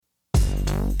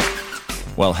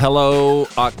Well, hello,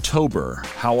 October.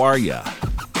 How are ya?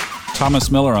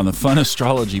 Thomas Miller on the Fun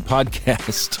Astrology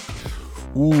Podcast.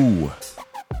 Ooh.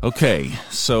 Okay,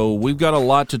 so we've got a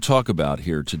lot to talk about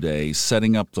here today,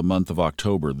 setting up the month of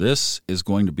October. This is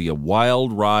going to be a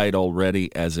wild ride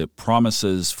already, as it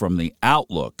promises from the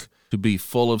outlook to be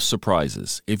full of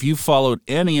surprises. If you followed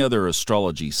any other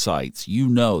astrology sites, you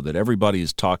know that everybody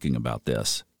is talking about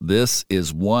this. This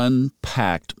is one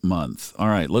packed month. All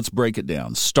right, let's break it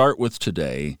down. Start with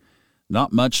today.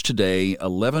 Not much today.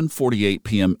 11:48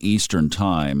 p.m. Eastern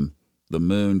Time. The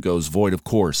moon goes void of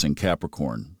course in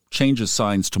Capricorn. Changes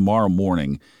signs tomorrow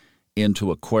morning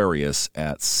into Aquarius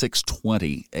at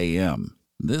 6:20 a.m.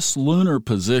 This lunar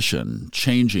position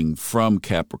changing from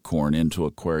Capricorn into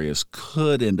Aquarius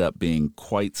could end up being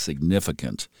quite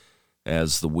significant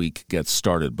as the week gets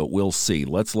started, but we'll see.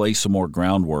 Let's lay some more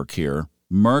groundwork here.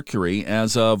 Mercury,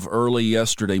 as of early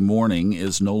yesterday morning,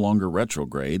 is no longer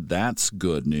retrograde. That's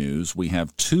good news. We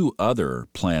have two other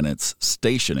planets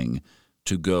stationing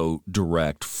to go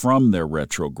direct from their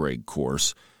retrograde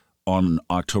course. On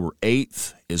October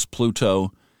 8th is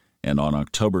Pluto, and on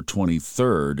October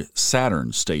 23rd,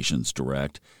 Saturn stations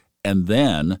direct. And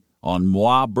then on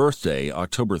my birthday,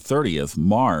 October 30th,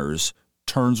 Mars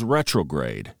turns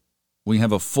retrograde. We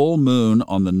have a full moon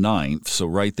on the 9th, so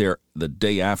right there, the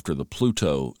day after the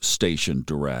Pluto station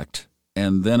direct.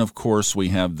 And then, of course, we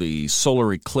have the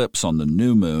solar eclipse on the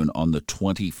new moon on the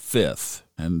 25th,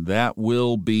 and that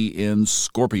will be in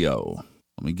Scorpio.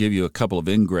 Let me give you a couple of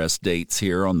ingress dates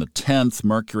here. On the 10th,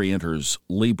 Mercury enters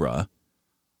Libra.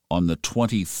 On the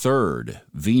 23rd,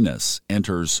 Venus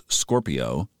enters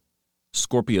Scorpio.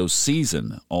 Scorpio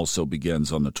season also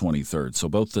begins on the 23rd, so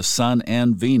both the Sun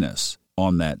and Venus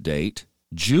on that date.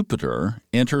 Jupiter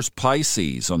enters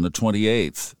Pisces on the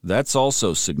 28th. That's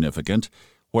also significant,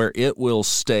 where it will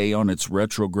stay on its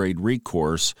retrograde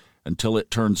recourse until it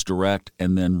turns direct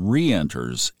and then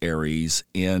re-enters Aries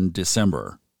in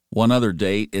December. One other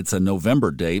date, it's a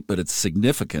November date, but it's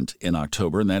significant in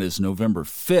October, and that is November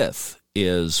 5th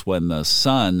is when the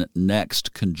Sun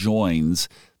next conjoins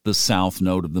the south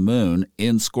node of the moon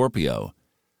in Scorpio.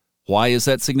 Why is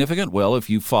that significant? Well, if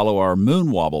you follow our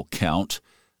moon wobble count,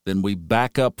 then we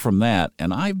back up from that.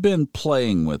 And I've been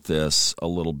playing with this a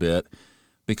little bit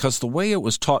because the way it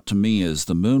was taught to me is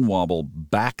the moon wobble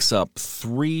backs up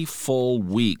 3 full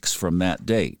weeks from that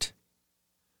date.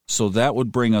 So that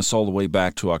would bring us all the way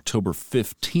back to October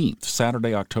 15th.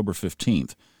 Saturday, October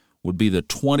 15th would be the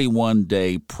 21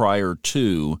 day prior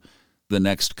to the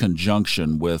next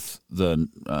conjunction with the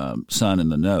sun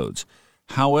and the nodes.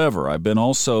 However, I've been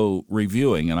also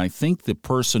reviewing, and I think the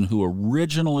person who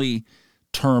originally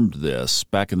termed this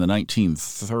back in the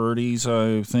 1930s,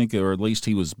 I think, or at least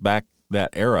he was back that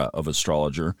era of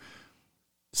astrologer,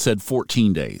 said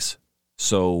 14 days.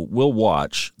 So we'll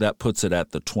watch. That puts it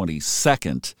at the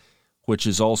 22nd, which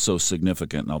is also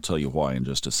significant, and I'll tell you why in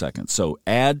just a second. So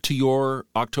add to your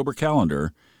October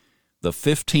calendar the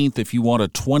 15th if you want a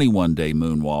 21-day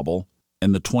moon wobble,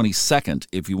 and the 22nd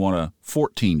if you want a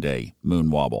 14-day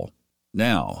moon wobble.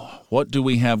 Now, what do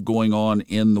we have going on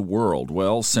in the world?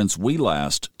 Well, since we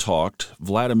last talked,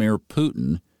 Vladimir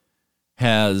Putin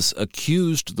has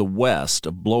accused the West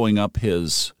of blowing up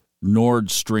his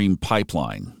Nord Stream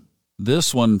pipeline.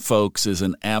 This one, folks, is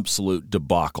an absolute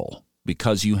debacle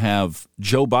because you have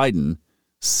Joe Biden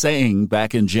saying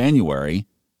back in January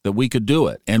that we could do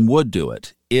it and would do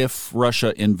it if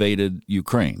Russia invaded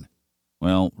Ukraine.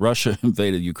 Well, Russia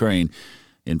invaded Ukraine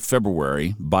in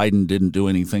February. Biden didn't do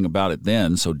anything about it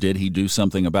then, so did he do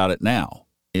something about it now?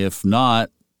 If not,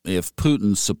 if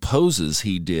Putin supposes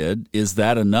he did, is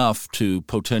that enough to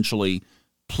potentially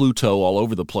Pluto all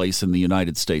over the place in the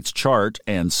United States chart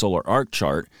and solar arc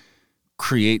chart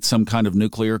create some kind of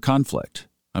nuclear conflict?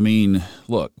 I mean,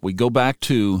 look, we go back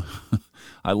to,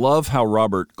 I love how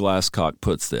Robert Glasscock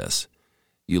puts this.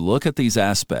 You look at these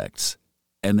aspects,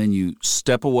 and then you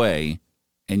step away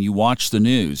and you watch the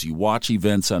news, you watch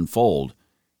events unfold,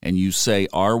 and you say,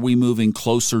 are we moving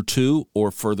closer to or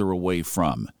further away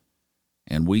from?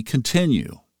 And we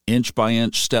continue, inch by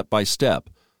inch, step by step,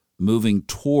 moving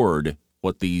toward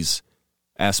what these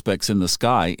aspects in the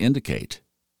sky indicate.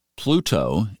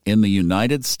 Pluto in the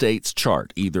United States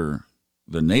chart, either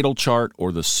the natal chart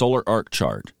or the solar arc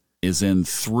chart, is in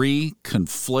 3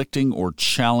 conflicting or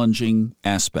challenging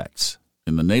aspects.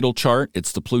 In the natal chart,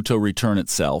 it's the Pluto return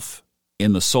itself.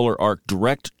 In the solar arc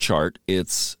direct chart,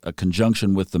 it's a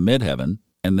conjunction with the midheaven.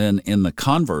 And then in the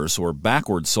converse or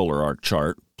backward solar arc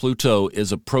chart, Pluto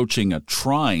is approaching a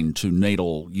trine to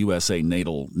natal USA,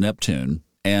 natal Neptune.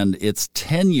 And it's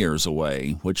 10 years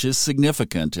away, which is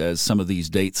significant as some of these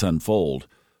dates unfold,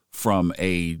 from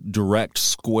a direct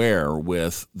square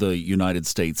with the United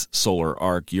States solar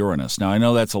arc Uranus. Now, I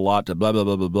know that's a lot to blah, blah,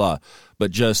 blah, blah, blah,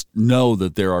 but just know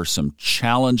that there are some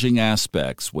challenging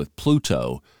aspects with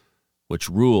Pluto, which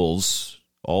rules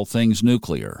all things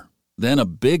nuclear. Then a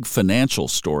big financial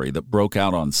story that broke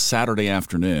out on Saturday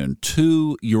afternoon.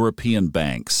 2 European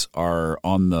banks are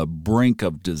on the brink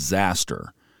of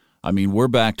disaster. I mean, we're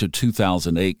back to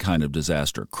 2008 kind of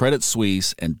disaster. Credit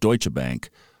Suisse and Deutsche Bank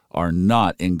are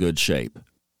not in good shape.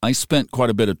 I spent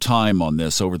quite a bit of time on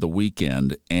this over the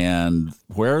weekend, and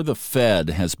where the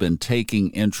Fed has been taking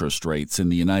interest rates in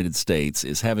the United States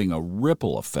is having a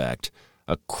ripple effect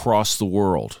across the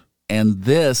world. And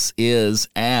this is,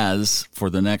 as for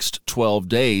the next 12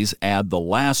 days, add the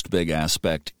last big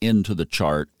aspect into the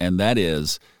chart, and that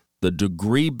is the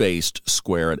degree-based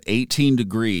square at 18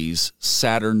 degrees,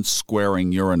 Saturn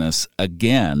squaring Uranus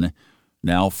again,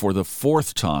 now for the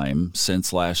 4th time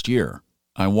since last year.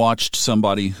 I watched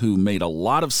somebody who made a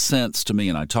lot of sense to me,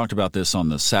 and I talked about this on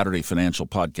the Saturday Financial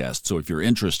Podcast, so if you're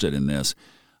interested in this,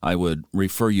 I would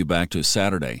refer you back to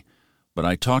Saturday. But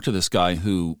I talked to this guy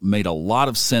who made a lot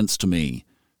of sense to me,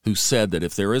 who said that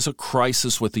if there is a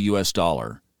crisis with the U.S.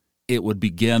 dollar, it would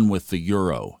begin with the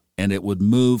euro, and it would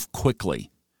move quickly.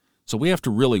 So we have to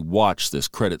really watch this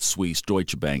Credit Suisse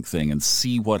Deutsche Bank thing and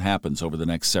see what happens over the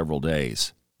next several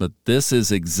days. But this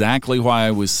is exactly why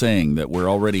I was saying that we're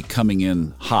already coming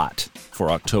in hot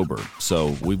for October.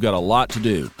 So we've got a lot to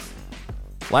do.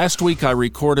 Last week, I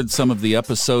recorded some of the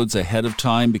episodes ahead of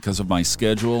time because of my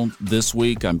schedule. This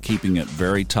week, I'm keeping it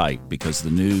very tight because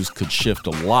the news could shift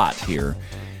a lot here.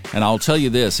 And I'll tell you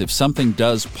this, if something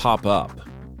does pop up,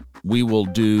 we will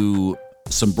do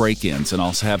some break-ins, and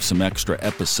I'll have some extra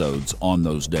episodes on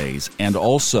those days. And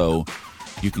also,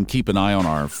 you can keep an eye on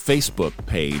our Facebook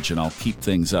page, and I'll keep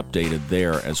things updated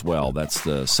there as well. That's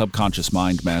the Subconscious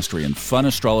Mind Mastery and Fun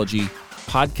Astrology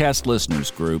Podcast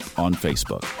Listeners Group on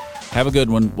Facebook. Have a good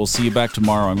one. We'll see you back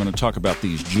tomorrow. I'm going to talk about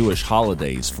these Jewish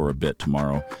holidays for a bit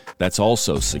tomorrow. That's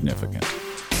also significant.